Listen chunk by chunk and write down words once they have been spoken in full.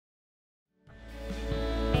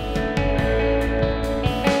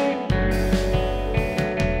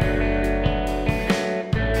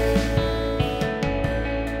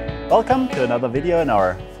Welcome to another video in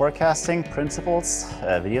our Forecasting Principles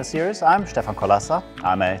video series. I'm Stephan Kolassa.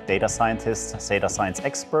 I'm a data scientist, data science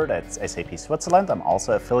expert at SAP Switzerland. I'm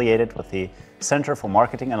also affiliated with the Center for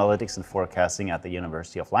Marketing Analytics and Forecasting at the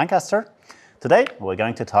University of Lancaster. Today, we're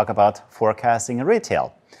going to talk about forecasting in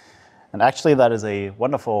retail. And actually, that is a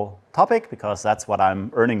wonderful topic because that's what I'm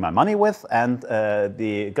earning my money with. And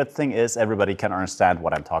the good thing is everybody can understand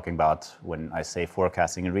what I'm talking about when I say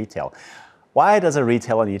forecasting in retail. Why does a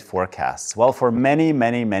retailer need forecasts? Well, for many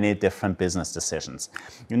different business decisions.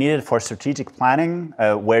 You need it for strategic planning,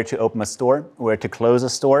 where to open a store, where to close a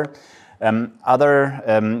store,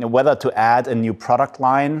 whether to add a new product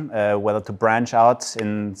line, whether to branch out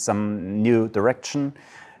in some new direction.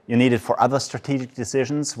 You need it for other strategic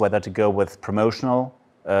decisions, whether to go with promotional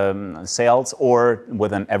sales or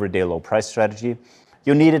with an everyday low price strategy.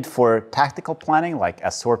 You need it for tactical planning, like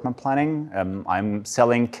assortment planning. I'm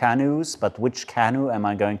selling canoes, but which canoe am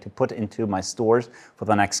I going to put into my stores for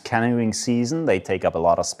the next canoeing season? They take up a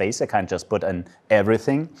lot of space. I can't just put in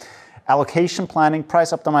everything. Allocation planning,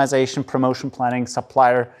 price optimization, promotion planning,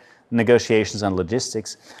 supplier negotiations and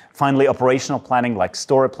logistics. Finally, operational planning like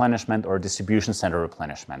store replenishment or distribution center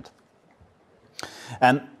replenishment.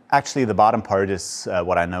 And actually, the bottom part is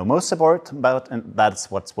what I know most about, and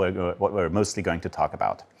that's what we're mostly going to talk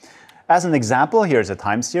about. As an example, here's a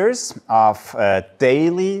time series of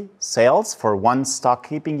daily sales for one stock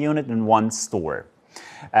keeping unit in one store.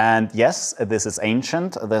 And yes, this is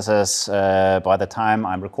ancient. This is, by the time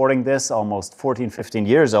I'm recording this, almost 14, 15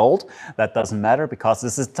 years old. That doesn't matter because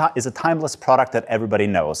this is a timeless product that everybody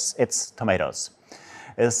knows. It's tomatoes.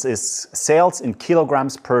 This is sales in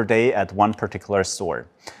kilograms per day at one particular store.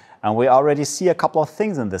 And we already see a couple of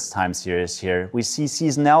things in this time series here. We see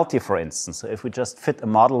seasonality, for instance. So if we just fit a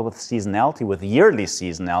model with seasonality, with yearly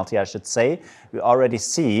seasonality, I should say, we already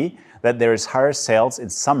see that there is higher sales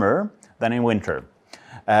in summer than in winter.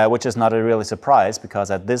 Which is not a really surprise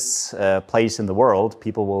because at this place in the world,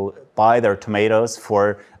 people will buy their tomatoes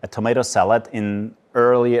for a tomato salad in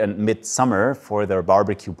early and mid-summer for their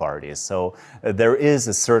barbecue parties. So there is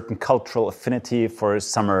a certain cultural affinity for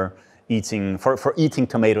summer eating, for eating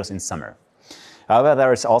tomatoes in summer. However,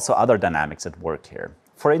 there is also other dynamics at work here.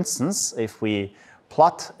 For instance, if we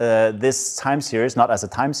plot this time series, not as a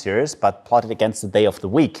time series, but plot it against the day of the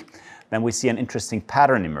week, then we see an interesting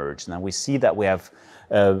pattern emerge. And we see that we have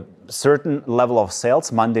a certain level of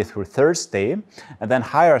sales Monday through Thursday, and then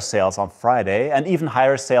higher sales on Friday, and even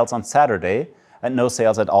higher sales on Saturday, and no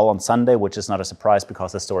sales at all on Sunday, which is not a surprise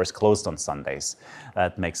because the store is closed on Sundays.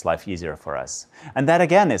 That makes life easier for us. And that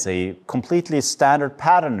again is a completely standard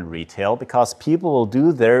pattern in retail because people will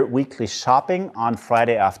do their weekly shopping on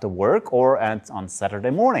Friday after work or on Saturday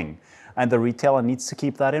morning. And the retailer needs to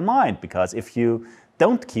keep that in mind because if you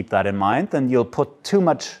don't keep that in mind, then you'll put too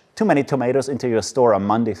many tomatoes into your store on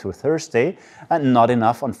Monday through Thursday and not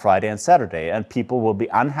enough on Friday and Saturday. And people will be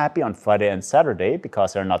unhappy on Friday and Saturday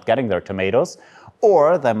because they're not getting their tomatoes,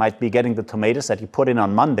 or they might be getting the tomatoes that you put in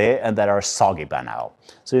on Monday and that are soggy by now.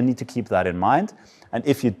 So you need to keep that in mind. And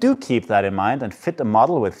if you do keep that in mind and fit a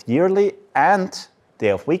model with yearly and day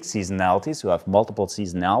of week seasonalities, we have multiple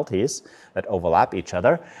seasonalities that overlap each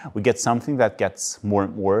other, we get something that gets more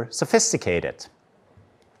and more sophisticated.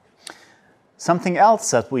 Something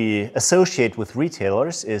else that we associate with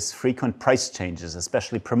retailers is frequent price changes,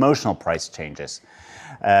 especially promotional price changes.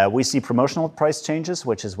 We see promotional price changes,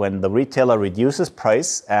 which is when the retailer reduces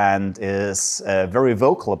price and is very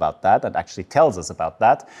vocal about that and actually tells us about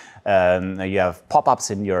that. You have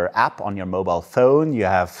pop-ups in your app on your mobile phone, you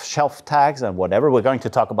have shelf tags and whatever. We're going to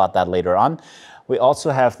talk about that later on. We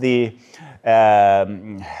also have the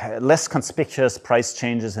less conspicuous price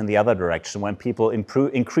changes in the other direction. When people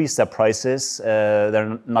increase their prices,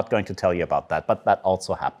 they're not going to tell you about that, but that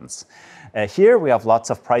also happens. Here we have lots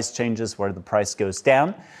of price changes where the price goes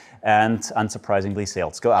down and unsurprisingly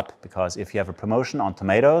sales go up because if you have a promotion on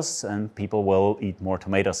tomatoes, and people will eat more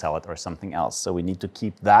tomato salad or something else. So we need to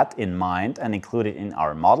keep that in mind and include it in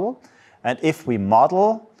our model. And if we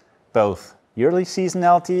model both yearly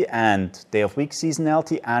seasonality and day of week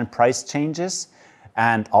seasonality and price changes,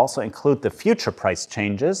 and also include the future price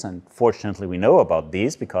changes. And fortunately, we know about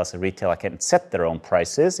these because a retailer can set their own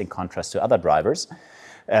prices in contrast to other drivers.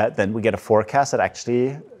 Then we get a forecast that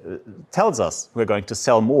actually tells us we're going to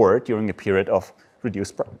sell more during a period of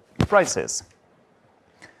reduced prices.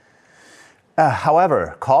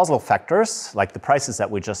 However, causal factors like the prices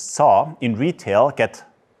that we just saw in retail get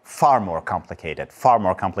far more complicated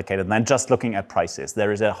than just looking at prices.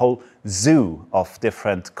 There is a whole zoo of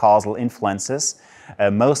different causal influences,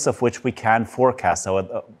 most of which we can forecast,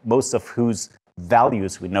 so most of whose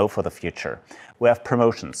values we know for the future. We have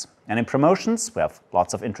promotions. And in promotions, we have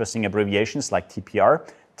lots of interesting abbreviations like TPR,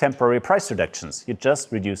 temporary price reductions. You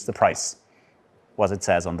just reduce the price, what it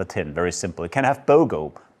says on the tin, very simple. You can have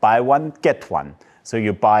BOGO, buy one, get one. So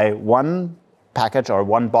you buy one package or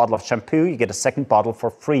one bottle of shampoo, you get a second bottle for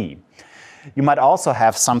free. You might also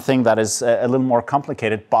have something that is a little more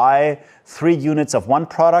complicated. Buy 3 units of one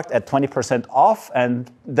product at 20% off, and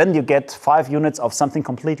then you get 5 units of something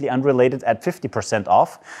completely unrelated at 50%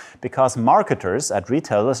 off, because marketers at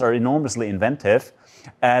retailers are enormously inventive,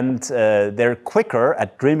 and they're quicker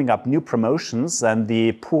at dreaming up new promotions than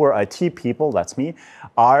the poor IT people, that's me,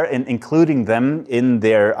 are in including them in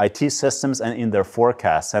their IT systems and in their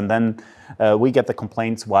forecasts. And then we get the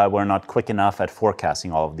complaints why we're not quick enough at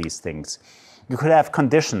forecasting all of these things. You could have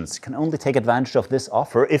conditions. You can only take advantage of this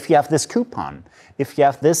offer if you have this coupon, if you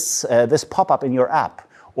have this pop-up in your app,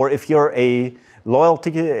 or if you're a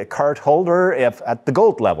loyalty card holder at the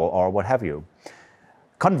gold level or what have you.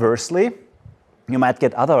 Conversely, you might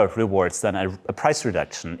get other rewards than a price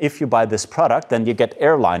reduction. If you buy this product, then you get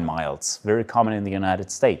airline miles, very common in the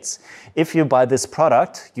United States. If you buy this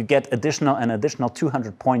product, you get an additional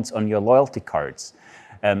 200 points on your loyalty cards.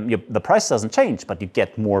 The price doesn't change, but you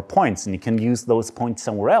get more points, and you can use those points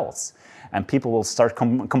somewhere else. And people will start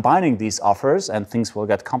combining these offers, and things will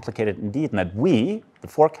get complicated indeed. And that we, the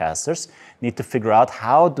forecasters, need to figure out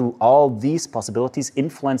how do all these possibilities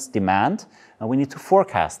influence demand, and we need to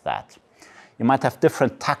forecast that. You might have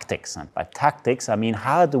different tactics, and by tactics I mean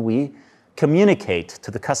how do we communicate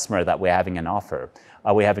to the customer that we're having an offer.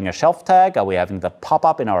 Are we having a shelf tag? Are we having the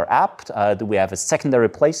pop-up in our app? Do we have a secondary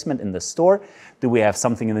placement in the store? Do we have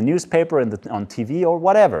something in the newspaper, on TV, or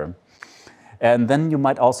whatever? And then you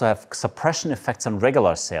might also have suppression effects on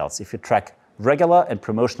regular sales. If you track regular and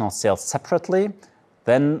promotional sales separately,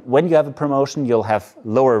 then when you have a promotion, you'll have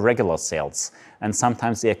lower regular sales. And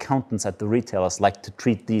sometimes the accountants at the retailers like to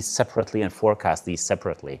treat these separately and forecast these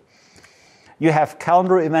separately. You have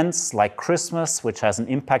calendar events like Christmas, which has an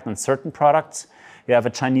impact on certain products. You have a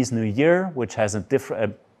Chinese New Year, which has an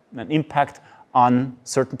impact on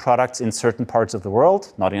certain products in certain parts of the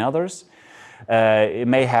world, not in others. It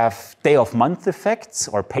may have day of month effects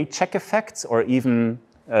or paycheck effects, or even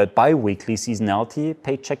bi-weekly seasonality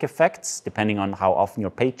paycheck effects, depending on how often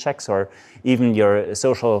your paychecks or even your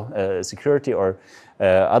social security or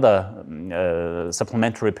other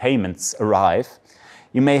supplementary payments arrive.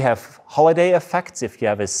 You may have holiday effects. If you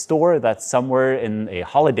have a store that's somewhere in a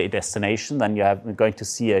holiday destination, then you're going to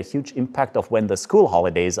see a huge impact of when the school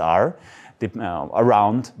holidays are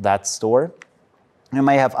around that store. You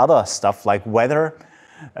may have other stuff like weather.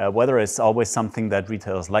 Weather is always something that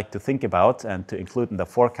retailers like to think about and to include in the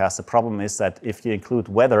forecast. The problem is that if you include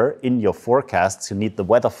weather in your forecasts, you need the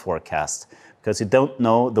weather forecast, because you don't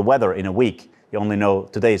know the weather in a week. You only know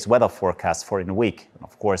today's weather forecast for in a week. And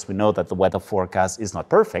of course, we know that the weather forecast is not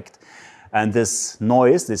perfect. And this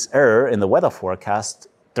noise, this error in the weather forecast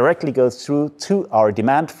directly goes through to our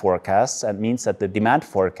demand forecasts, and means that the demand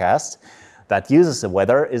forecast that uses the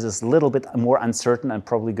weather is a little bit more uncertain and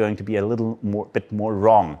probably going to be a bit more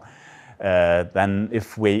wrong than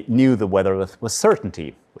if we knew the weather with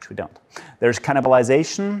certainty, which we don't. There's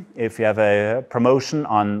cannibalization. If you have a promotion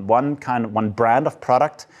on one brand of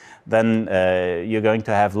product, then you're going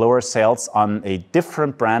to have lower sales on a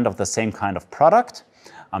different brand of the same kind of product.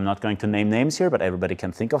 I'm not going to name names here, but everybody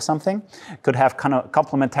can think of something. Could have kind of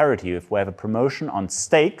complementarity. If we have a promotion on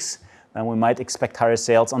steaks, then we might expect higher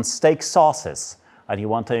sales on steak sauces. And you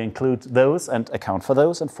want to include those and account for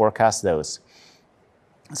those and forecast those.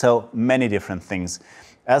 So many different things.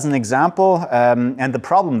 As an example, and the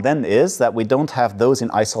problem then is that we don't have those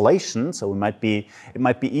in isolation, so it might be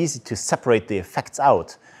easy to separate the effects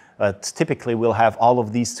out. But typically we'll have all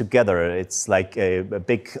of these together. It's like a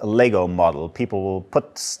big Lego model. People will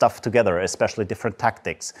put stuff together, especially different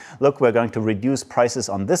tactics. Look, we're going to reduce prices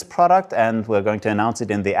on this product, and we're going to announce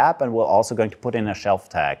it in the app, and we're also going to put in a shelf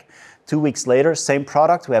tag. 2 weeks later, same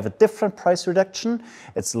product, we have a different price reduction.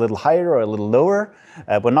 It's a little higher or a little lower.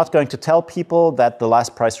 We're not going to tell people that the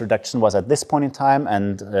last price reduction was at this point in time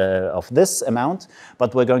and of this amount,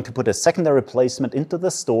 but we're going to put a secondary placement into the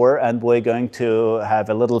store, and we're going to have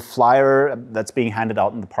a little flyer that's being handed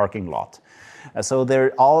out in the parking lot. So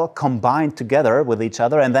they're all combined together with each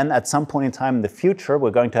other, and then at some point in time in the future,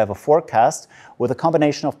 we're going to have a forecast with a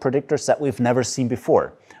combination of predictors that we've never seen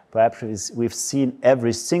before. Perhaps we've seen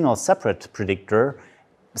every single separate predictor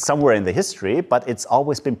somewhere in the history, but it's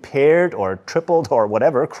always been paired or tripled or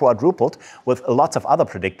whatever, quadrupled with lots of other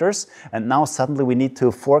predictors. And now suddenly we need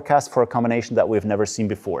to forecast for a combination that we've never seen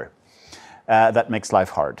before. That makes life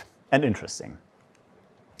hard and interesting.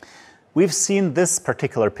 We've seen this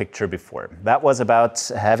particular picture before. That was about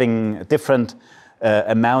having different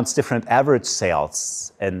amounts, different average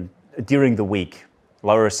sales and during the week.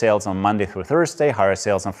 Lower sales on Monday through Thursday, higher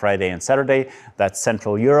sales on Friday and Saturday. That's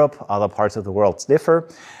Central Europe. Other parts of the world differ.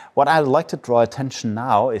 What I'd like to draw attention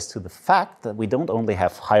now is to the fact that we don't only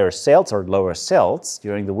have higher sales or lower sales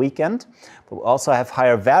during the weekend, but we also have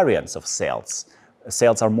higher variance of sales.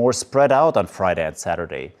 Sales are more spread out on Friday and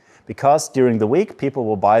Saturday. Because during the week, people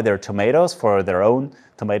will buy their tomatoes for their own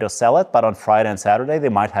tomato salad, but on Friday and Saturday, they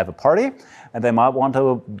might have a party, and they might want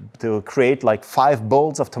to create like 5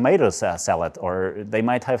 bowls of tomato salad, or they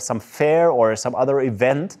might have some fair or some other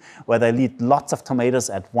event where they need lots of tomatoes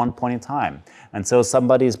at one point in time. And so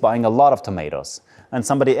somebody is buying a lot of tomatoes. And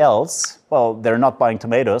somebody else, well, they're not buying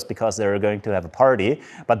tomatoes because they're going to have a party,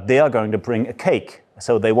 but they are going to bring a cake.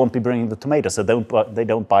 So they won't be bringing the tomatoes. So they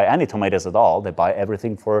don't buy any tomatoes at all. They buy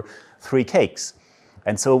everything for 3 cakes.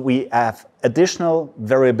 And so we have additional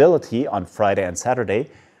variability on Friday and Saturday.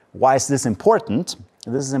 Why is this important?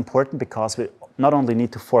 This is important because we not only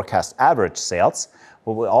need to forecast average sales,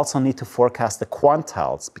 but we also need to forecast the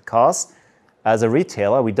quantiles, because as a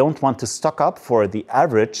retailer, we don't want to stock up for the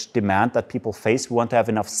average demand that people face. We want to have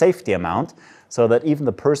enough safety amount so that even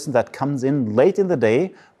the person that comes in late in the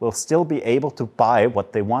day will still be able to buy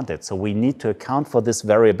what they wanted. So we need to account for this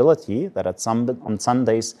variability, that on some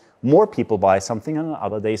days more people buy something and on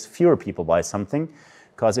other days fewer people buy something.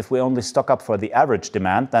 Because if we only stock up for the average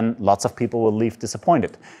demand, then lots of people will leave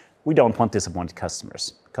disappointed. We don't want disappointed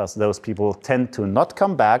customers, because those people tend to not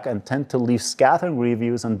come back and tend to leave scathing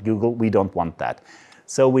reviews on Google. We don't want that.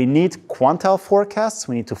 So we need quantile forecasts.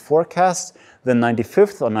 We need to forecast the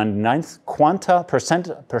 95th or 99th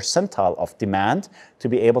percentile of demand to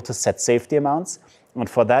be able to set safety amounts. And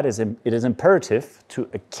for that, it is imperative to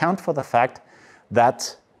account for the fact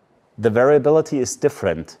that the variability is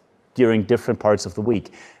different during different parts of the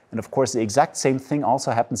week. And of course, the exact same thing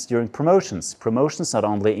also happens during promotions. Promotions not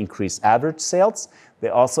only increase average sales, they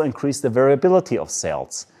also increase the variability of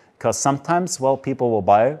sales. Because sometimes, well, people will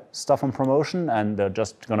buy stuff on promotion and they're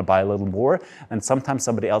just going to buy a little more. And sometimes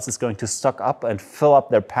somebody else is going to stock up and fill up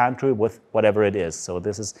their pantry with whatever it is. So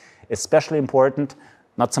this is especially important,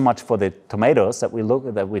 not so much for the tomatoes that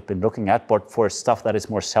we've been looking at, but for stuff that is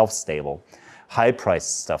more shelf-stable.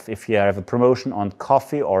 High-priced stuff. If you have a promotion on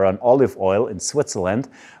coffee or on olive oil in Switzerland,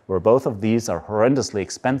 where both of these are horrendously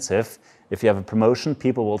expensive, if you have a promotion,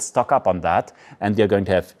 people will stock up on that, and you're going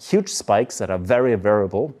to have huge spikes that are very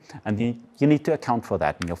variable, and you need to account for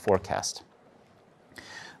that in your forecast.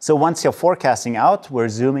 So once you're forecasting out, we're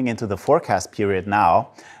zooming into the forecast period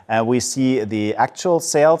now. We see the actual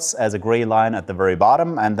sales as a gray line at the very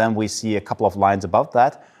bottom, and then we see a couple of lines above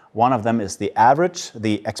that. One of them is the average,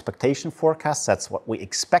 the expectation forecast. That's what we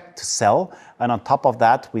expect to sell. And on top of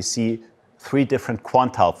that, we see 3 different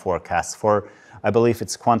quantile forecasts for, I believe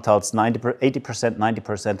it's quantiles 80%,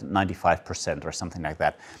 90%, 95% or something like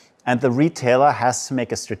that. And the retailer has to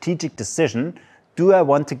make a strategic decision. Do I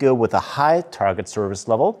want to go with a high target service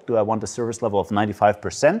level? Do I want a service level of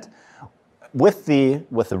 95%? With the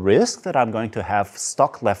risk that I'm going to have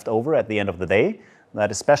stock left over at the end of the day, that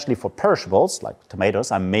especially for perishables, like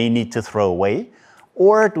tomatoes, I may need to throw away?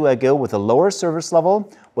 Or do I go with a lower service level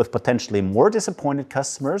with potentially more disappointed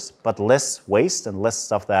customers, but less waste and less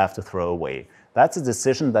stuff that I have to throw away? That's a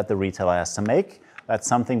decision that the retailer has to make. That's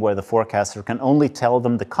something where the forecaster can only tell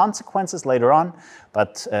them the consequences later on,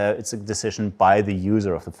 but it's a decision by the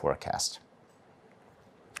user of the forecast.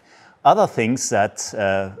 Other things that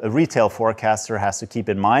a retail forecaster has to keep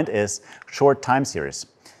in mind is short time series.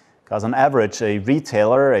 Because on average, a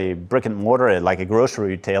retailer, a brick and mortar, like a grocery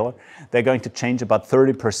retailer, they're going to change about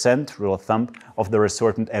 30%, rule of thumb, of their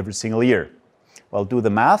assortment every single year. Well, do the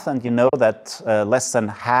math and you know that less than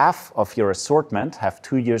half of your assortment have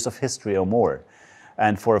 2 years of history or more.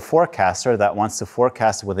 And for a forecaster that wants to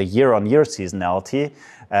forecast with a year-on-year seasonality,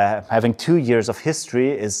 having 2 years of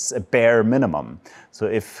history is a bare minimum. So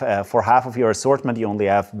if for half of your assortment you only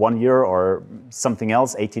have 1 year or something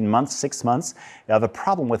else, 18 months, 6 months, you have a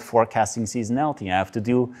problem with forecasting seasonality. You have to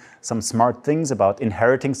do some smart things about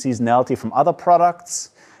inheriting seasonality from other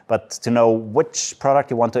products. But to know which product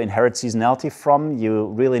you want to inherit seasonality from, you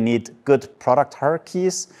really need good product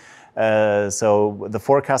hierarchies. So the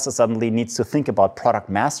forecaster suddenly needs to think about product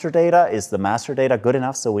master data. Is the master data good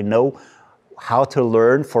enough so we know how to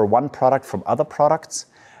learn for one product from other products?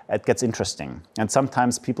 It gets interesting. And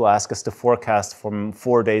sometimes people ask us to forecast from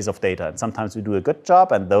 4 days of data. And sometimes we do a good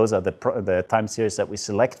job, and those are the time series that we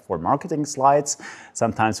select for marketing slides.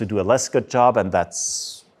 Sometimes we do a less good job, and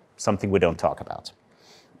that's something we don't talk about.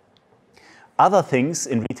 Other things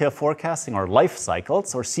in retail forecasting are life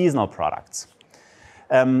cycles or seasonal products.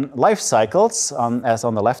 Life cycles, as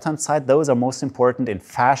on the left-hand side, those are most important in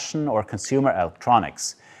fashion or consumer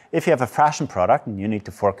electronics. If you have a fashion product, and you need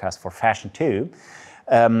to forecast for fashion too,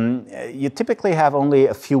 you typically have only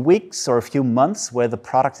a few weeks or a few months where the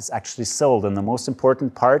product is actually sold. And the most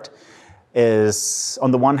important part is,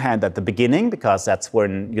 on the one hand, at the beginning, because that's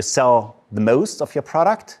when you sell the most of your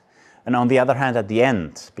product. And on the other hand, at the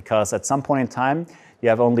end, because at some point in time, you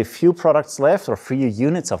have only few products left or few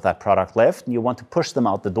units of that product left, and you want to push them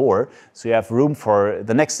out the door so you have room for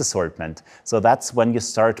the next assortment. So that's when you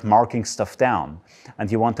start marking stuff down.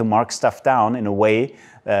 And you want to mark stuff down in a way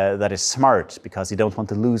that is smart, because you don't want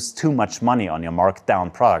to lose too much money on your marked down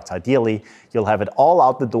products. Ideally, you'll have it all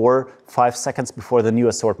out the door 5 seconds before the new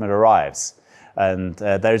assortment arrives. And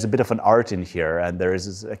there's a bit of an art in here, and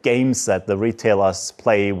there's games that the retailers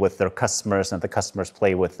play with their customers and the customers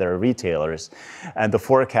play with their retailers. And the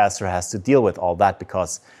forecaster has to deal with all that,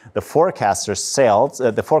 because the forecaster's sales,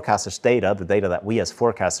 the forecaster's data, the data that we as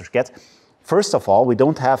forecasters get, first of all, we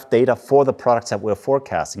don't have data for the products that we're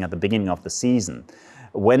forecasting at the beginning of the season.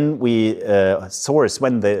 When we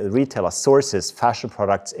when the retailer sources fashion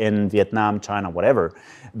products in Vietnam, China, whatever,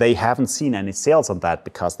 they haven't seen any sales on that,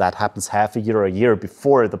 because that happens half a year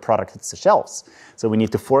before the product hits the shelves. So we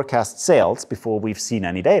need to forecast sales before we've seen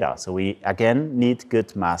any data. So we, again, need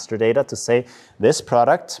good master data to say this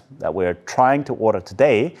product that we're trying to order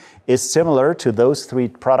today is similar to those 3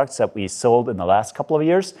 products that we sold in the last couple of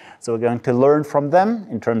years. So we're going to learn from them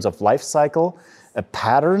in terms of life cycle,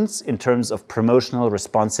 patterns in terms of promotional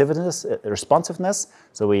responsiveness,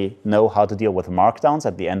 so we know how to deal with markdowns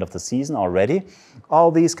at the end of the season already,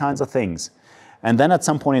 all these kinds of things. And then at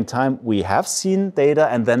some point in time, we have seen data,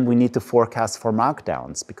 and then we need to forecast for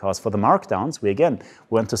markdowns, because for the markdowns,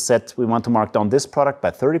 we want to mark down this product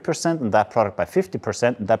by 30%, and that product by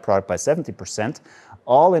 50%, and that product by 70%,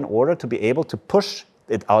 all in order to be able to push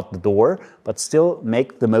it out the door, but still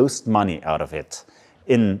make the most money out of it,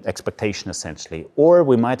 in expectation, essentially. Or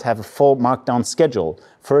we might have a full markdown schedule.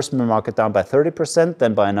 First, we mark it down by 30%,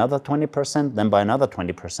 then by another 20%, then by another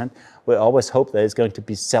 20%. We always hope that it's going to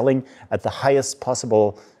be selling at the highest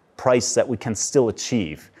possible price that we can still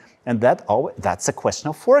achieve. And that's a question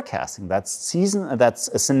of forecasting. That's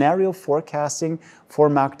a scenario forecasting for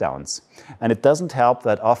markdowns. And it doesn't help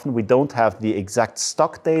that often we don't have the exact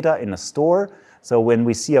stock data in a store. So when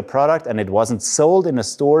we see a product and it wasn't sold in a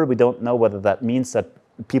store, we don't know whether that means that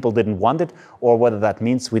people didn't want it or whether that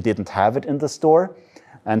means we didn't have it in the store.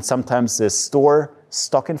 And sometimes the store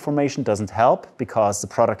stock information doesn't help because the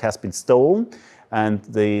product has been stolen. And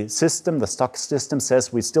the stock system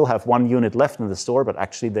says we still have 1 unit left in the store, but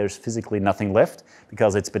actually there's physically nothing left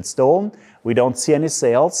because it's been stolen. We don't see any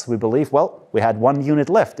sales. We believe, well, we had 1 unit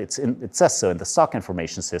left. It says so in the stock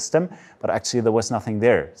information system, but actually there was nothing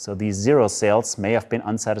there. So these 0 sales may have been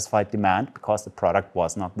unsatisfied demand because the product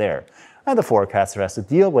was not there. And the forecaster has to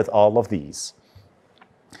deal with all of these.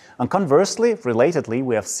 And conversely, relatedly,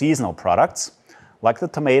 we have seasonal products. Like the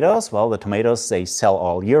tomatoes, well, the tomatoes, they sell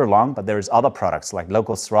all year long, but there's other products like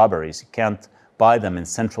local strawberries. You can't buy them in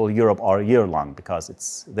Central Europe all year long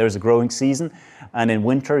because there's a growing season, and in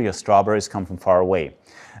winter your strawberries come from far away.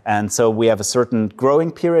 And so we have a certain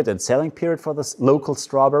growing period and selling period for the local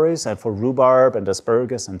strawberries and for rhubarb and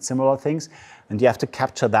asparagus and similar things. And you have to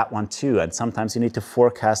capture that one too. And sometimes you need to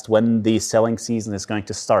forecast when the selling season is going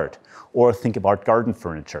to start. Or think about garden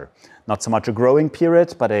furniture. Not so much a growing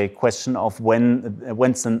period, but a question of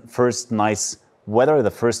when's the first nice weather,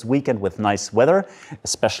 the first weekend with nice weather,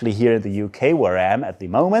 especially here in the UK where I am at the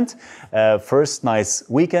moment. First nice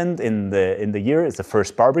weekend in the year is the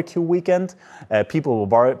first barbecue weekend. People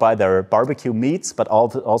will buy their barbecue meats, but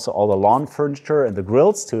also all the lawn furniture and the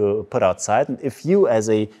grills to put outside. And if you, as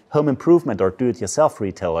a home improvement or do-it-yourself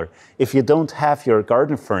retailer, if you don't have your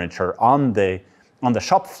garden furniture on the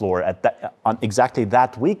shop floor on exactly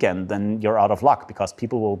that weekend, then you're out of luck because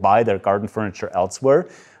people will buy their garden furniture elsewhere,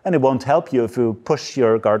 and it won't help you if you push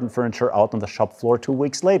your garden furniture out on the shop floor 2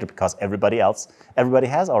 weeks later because everybody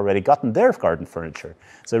has already gotten their garden furniture.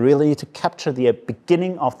 So really need to capture the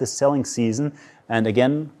beginning of the selling season, and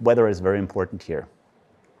again, weather is very important here.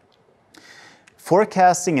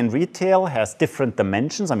 Forecasting in retail has different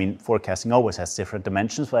dimensions. I mean, forecasting always has different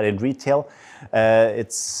dimensions, but in retail,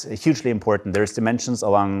 it's hugely important. There's dimensions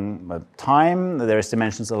along time, there's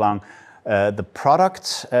dimensions along the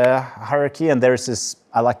product hierarchy, and there's this,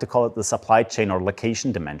 I like to call it the supply chain or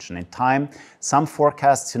location dimension. In time, some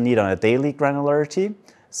forecasts you need on a daily granularity,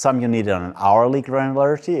 some you need on an hourly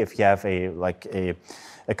granularity. If you have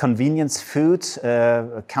a a convenience food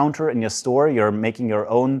counter in your store, you're making your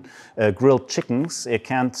own grilled chickens, you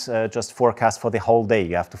can't just forecast for the whole day.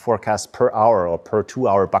 You have to forecast per hour or per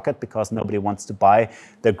 2-hour bucket, because nobody wants to buy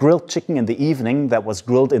the grilled chicken in the evening that was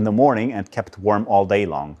grilled in the morning and kept warm all day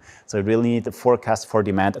long. So you really need to forecast for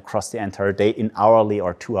demand across the entire day in hourly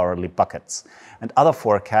or 2-hourly buckets. And other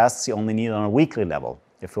forecasts you only need on a weekly level.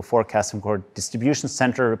 If you're forecasting for distribution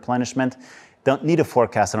center replenishment, don't need a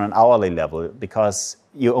forecast on an hourly level, because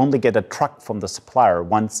you only get a truck from the supplier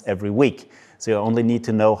once every week. So you only need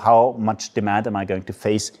to know how much demand am I going to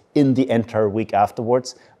face in the entire week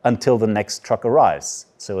afterwards until the next truck arrives.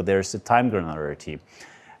 So there's a time granularity.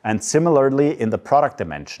 And similarly, in the product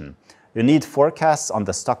dimension, you need forecasts on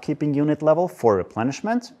the stock keeping unit level for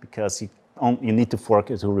replenishment, because you need to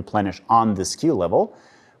forecast to replenish on the SKU level.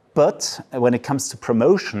 But when it comes to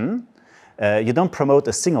promotion, you don't promote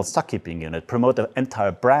a single stock keeping unit, promote an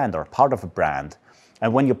entire brand or part of a brand.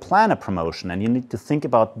 And when you plan a promotion and you need to think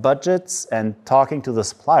about budgets and talking to the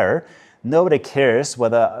supplier, nobody cares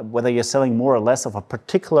whether you're selling more or less of a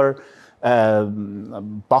particular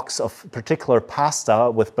box of particular pasta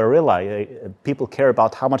with Barilla. People care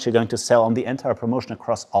about how much you're going to sell on the entire promotion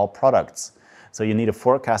across all products. So you need a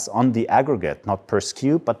forecast on the aggregate, not per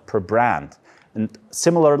SKU, but per brand. And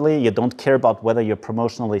similarly, you don't care about whether you're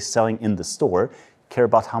promotionally selling in the store, you care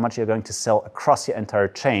about how much you're going to sell across your entire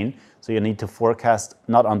chain. So you need to forecast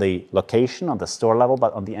not on the location, on the store level,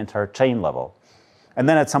 but on the entire chain level. And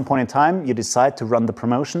then at some point in time, you decide to run the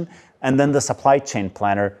promotion, and then the supply chain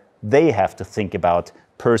planner, they have to think about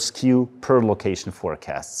per SKU, per location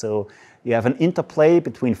forecast. So you have an interplay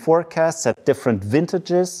between forecasts at different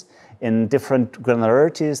vintages, in different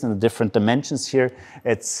granularities and different dimensions here.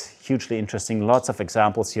 It's hugely interesting. Lots of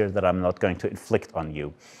examples here that I'm not going to inflict on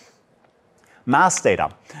you. Mass data.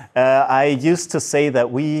 I used to say that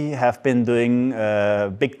we have been doing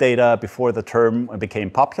big data before the term became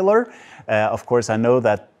popular. Of course, I know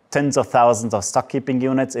that tens of thousands of stock keeping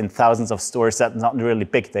units in thousands of stores, that's not really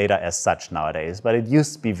big data as such nowadays, but it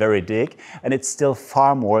used to be very big, and it's still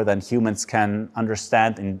far more than humans can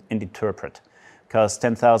understand and interpret. Because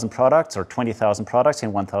 10,000 products or 20,000 products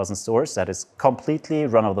in 1,000 stores, that is completely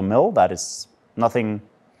run-of-the-mill. That is nothing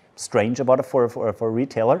strange about it for a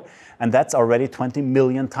retailer. And that's already 20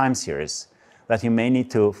 million time series that you may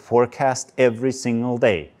need to forecast every single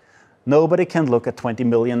day. Nobody can look at 20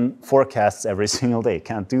 million forecasts every single day.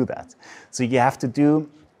 Can't do that. So you have to do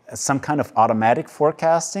some kind of automatic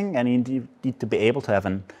forecasting, and you need to be able to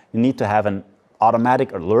have an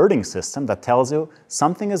automatic alerting system that tells you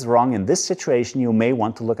something is wrong in this situation. You may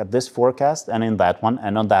want to look at this forecast, and in that one,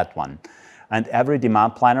 and on that one. And every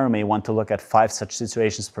demand planner may want to look at 5 such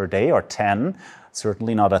situations per day, or 10,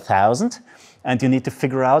 certainly not 1,000. And you need to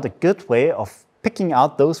figure out a good way of picking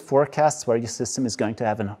out those forecasts where your system is going to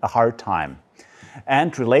have a hard time.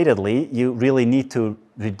 And relatedly, you really need to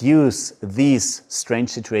reduce these strange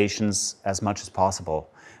situations as much as possible.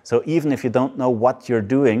 So even if you don't know what you're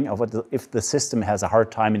doing, or if the system has a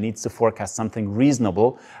hard time, it needs to forecast something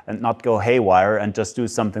reasonable and not go haywire and just do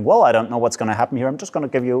something, well, I don't know what's going to happen here, I'm just going to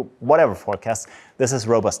give you whatever forecast. This is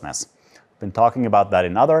robustness. I've been talking about that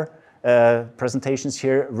in other presentations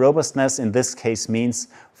here. Robustness in this case means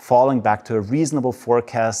falling back to a reasonable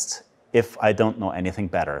forecast if I don't know anything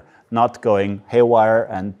better, not going haywire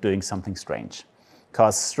and doing something strange.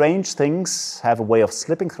 Because strange things have a way of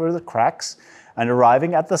slipping through the cracks and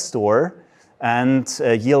arriving at the store and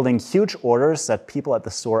yielding huge orders that people at the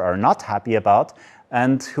store are not happy about.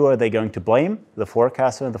 And who are they going to blame? The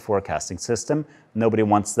forecaster and the forecasting system. Nobody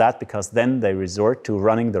wants that, because then they resort to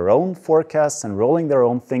running their own forecasts and rolling their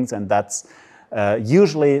own things, and that's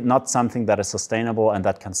usually not something that is sustainable and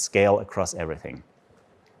that can scale across everything.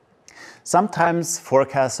 Sometimes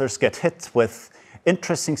forecasters get hit with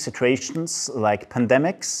interesting situations like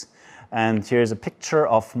pandemics. And here's a picture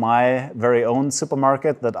of my very own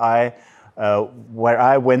supermarket that where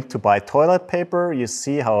I went to buy toilet paper. You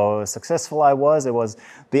see how successful I was.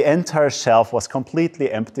 The entire shelf was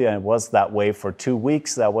completely empty, and it was that way for 2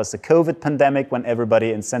 weeks. That was the COVID pandemic, when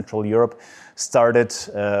everybody in Central Europe started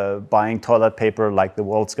buying toilet paper like the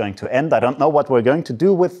world's going to end. I don't know what we're going to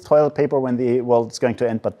do with toilet paper when the world's going to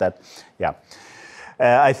end, but yeah.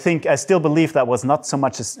 I still believe that was not so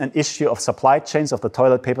much an issue of supply chains, of the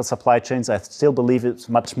toilet paper supply chains. I still believe it's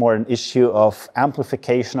much more an issue of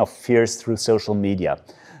amplification of fears through social media.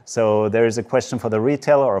 So there is a question for the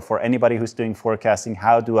retailer or for anybody who's doing forecasting: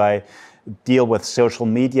 how do I deal with social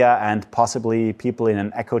media and possibly people in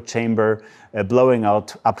an echo chamber blowing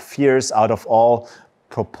up fears out of all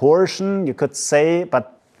proportion, you could say,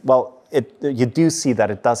 but well, you do see that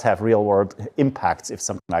it does have real world impacts if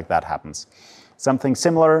something like that happens. Something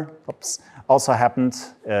similar also happened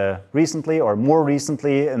recently, or more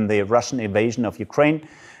recently, in the Russian invasion of Ukraine,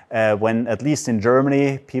 when, at least in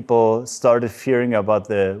Germany, people started fearing about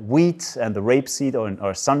the wheat and the rapeseed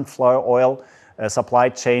or sunflower oil supply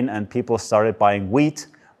chain, and people started buying wheat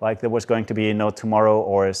like there was going to be no tomorrow,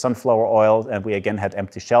 or sunflower oil, and we again had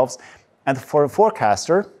empty shelves. And for a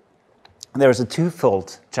forecaster, there's a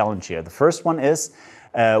twofold challenge here. The first one is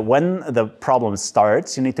when the problem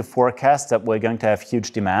starts, you need to forecast that we're going to have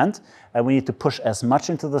huge demand, and we need to push as much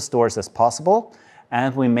into the stores as possible.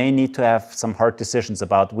 And we may need to have some hard decisions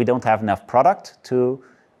about, we don't have enough product to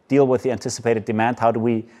deal with the anticipated demand. How do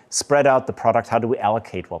we spread out the product? How do we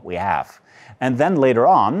allocate what we have? And then later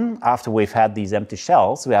on, after we've had these empty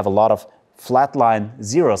shelves, we have a lot of flatline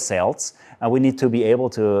zero sales, and we need to be able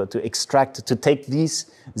to take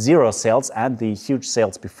these zero sales and the huge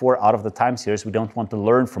sales before out of the time series. We don't want to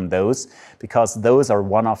learn from those, because those are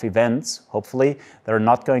one-off events, hopefully. They're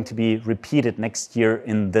not going to be repeated next year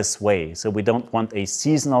in this way. So we don't want a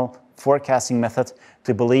seasonal forecasting method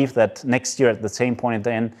to believe that next year at the same point in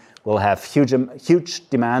time we'll have huge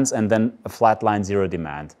demands and then a flatline zero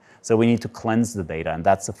demand. So we need to cleanse the data, and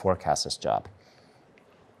that's the forecaster's job.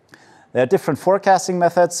 There are different forecasting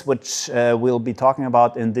methods, which we'll be talking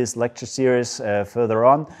about in this lecture series further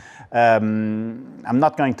on. I'm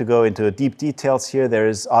not going to go into deep details here. There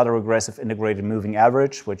is autoregressive integrated moving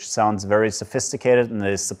average, which sounds very sophisticated and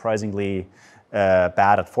is surprisingly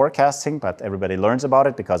bad at forecasting, but everybody learns about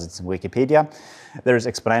it because it's in Wikipedia. There's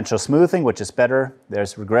exponential smoothing, which is better.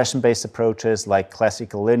 There's regression-based approaches like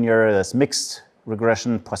classical linear. There's mixed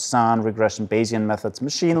regression, Poisson regression, Bayesian methods,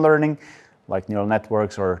 machine learning, like neural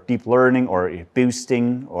networks or deep learning or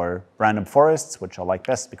boosting or random forests, which I like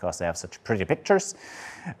best because they have such pretty pictures.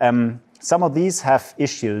 Some of these have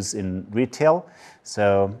issues in retail.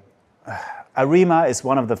 So ARIMA is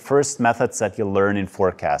one of the first methods that you learn in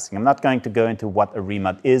forecasting. I'm not going to go into what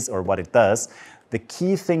ARIMA is or what it does. The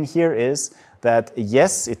key thing here is that,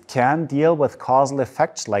 yes, it can deal with causal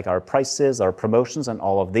effects like our prices, our promotions, and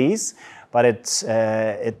all of these, but it's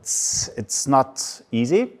not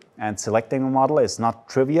easy, and selecting a model is not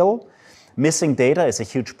trivial. Missing data is a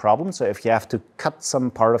huge problem. So if you have to cut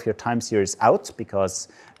some part of your time series out because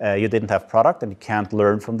you didn't have product and you can't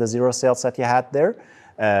learn from the zero sales that you had there,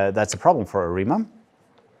 that's a problem for ARIMA.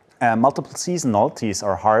 Multiple seasonalities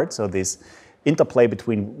are hard. So this interplay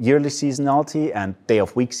between yearly seasonality and day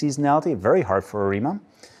of week seasonality, very hard for ARIMA.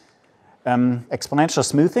 Exponential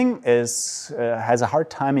smoothing has a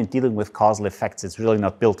hard time in dealing with causal effects. It's really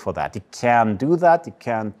not built for that. You can do that, you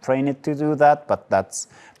can train it to do that, but that's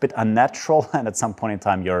a bit unnatural, and at some point in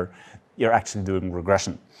time you're actually doing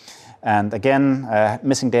regression. And again,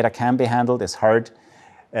 missing data can be handled, it's hard.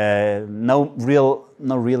 No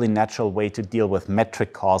really natural way to deal with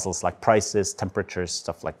metric causals like prices, temperatures,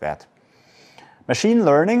 stuff like that. Machine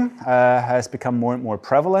learning has become more and more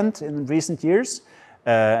prevalent in recent years.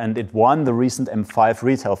 And it won the recent M5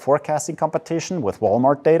 retail forecasting competition with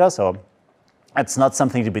Walmart data, so it's not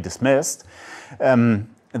something to be dismissed. The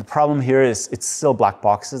problem here is it's still black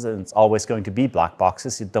boxes, and it's always going to be black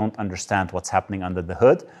boxes. You don't understand what's happening under the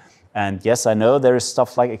hood. And yes, I know there is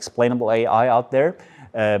stuff like explainable AI out there.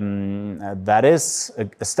 That is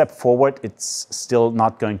a step forward. It's still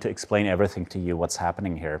not going to explain everything to you what's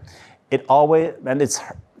happening here.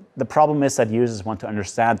 The problem is that users want to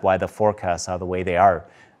understand why the forecasts are the way they are,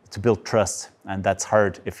 to build trust, and that's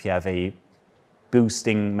hard if you have a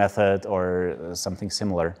boosting method or something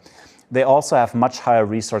similar. They also have much higher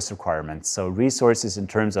resource requirements. So resources in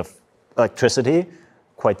terms of electricity,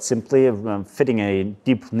 quite simply, fitting a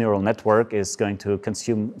deep neural network is going to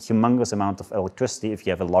consume humongous amount of electricity if you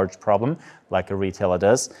have a large problem, like a retailer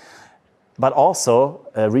does. But also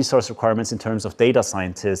resource requirements in terms of data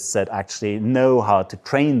scientists that actually know how to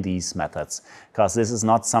train these methods, because this is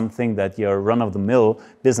not something that your run-of-the-mill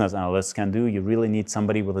business analyst can do. You really need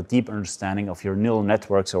somebody with a deep understanding of your neural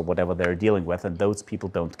networks or whatever they're dealing with, and those people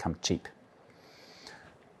don't come cheap.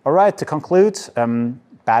 All right, to conclude,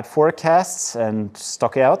 bad forecasts and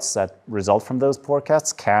stockouts that result from those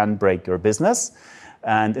forecasts can break your business.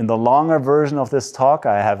 And in the longer version of this talk,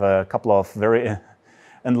 I have a couple of very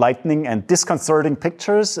enlightening and disconcerting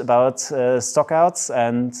pictures about stockouts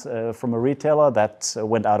and from a retailer that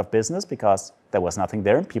went out of business because there was nothing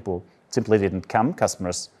there. People simply didn't come.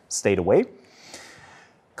 Customers stayed away.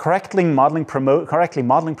 Correctly modeling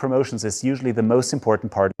promotions is usually the most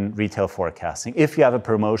important part in retail forecasting. If you have a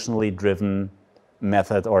promotionally driven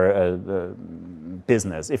method or a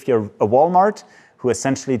business, if you're a Walmart who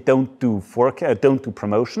essentially don't do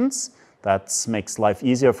promotions, That makes life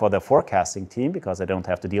easier for the forecasting team because they don't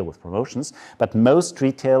have to deal with promotions. But most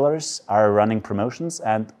retailers are running promotions,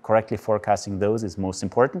 and correctly forecasting those is most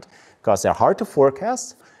important because they're hard to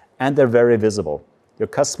forecast and they're very visible. Your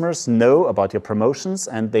customers know about your promotions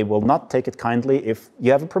and they will not take it kindly if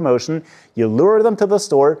you have a promotion, you lure them to the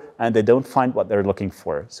store and they don't find what they're looking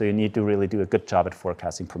for. So you need to really do a good job at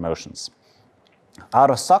forecasting promotions. Out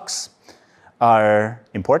of stocks are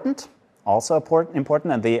important, also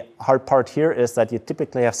important, and the hard part here is that you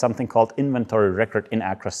typically have something called inventory record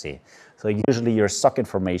inaccuracy. So usually your stock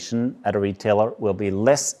information at a retailer will be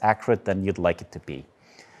less accurate than you'd like it to be.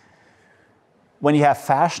 When you have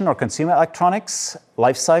fashion or consumer electronics,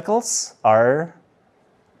 life cycles are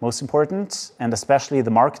most important, and especially the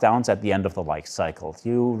markdowns at the end of the life cycle.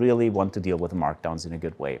 You really want to deal with the markdowns in a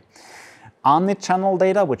good way. Omnichannel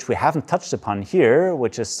data, which we haven't touched upon here,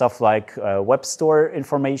 which is stuff like web store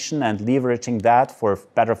information and leveraging that for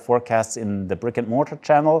better forecasts in the brick and mortar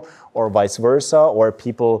channel, or vice versa, or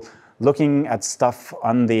people looking at stuff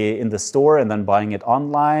in the store and then buying it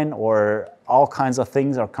online, or all kinds of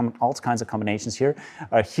things, or all kinds of combinations here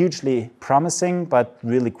are hugely promising, but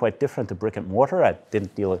really quite different to brick and mortar. I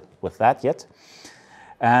didn't deal with that yet.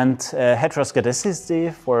 And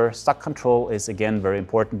heteroscedasticity for stock control is again very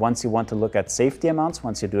important. Once you want to look at safety amounts,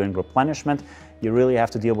 once you're doing replenishment, you really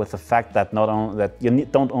have to deal with the fact that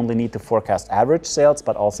don't only need to forecast average sales,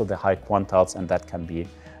 but also the high quantiles, and that can be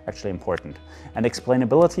actually important. And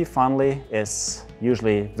explainability, finally, is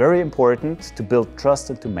usually very important to build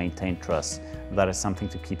trust and to maintain trust. That is something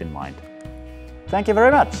to keep in mind. Thank you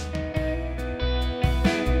very much.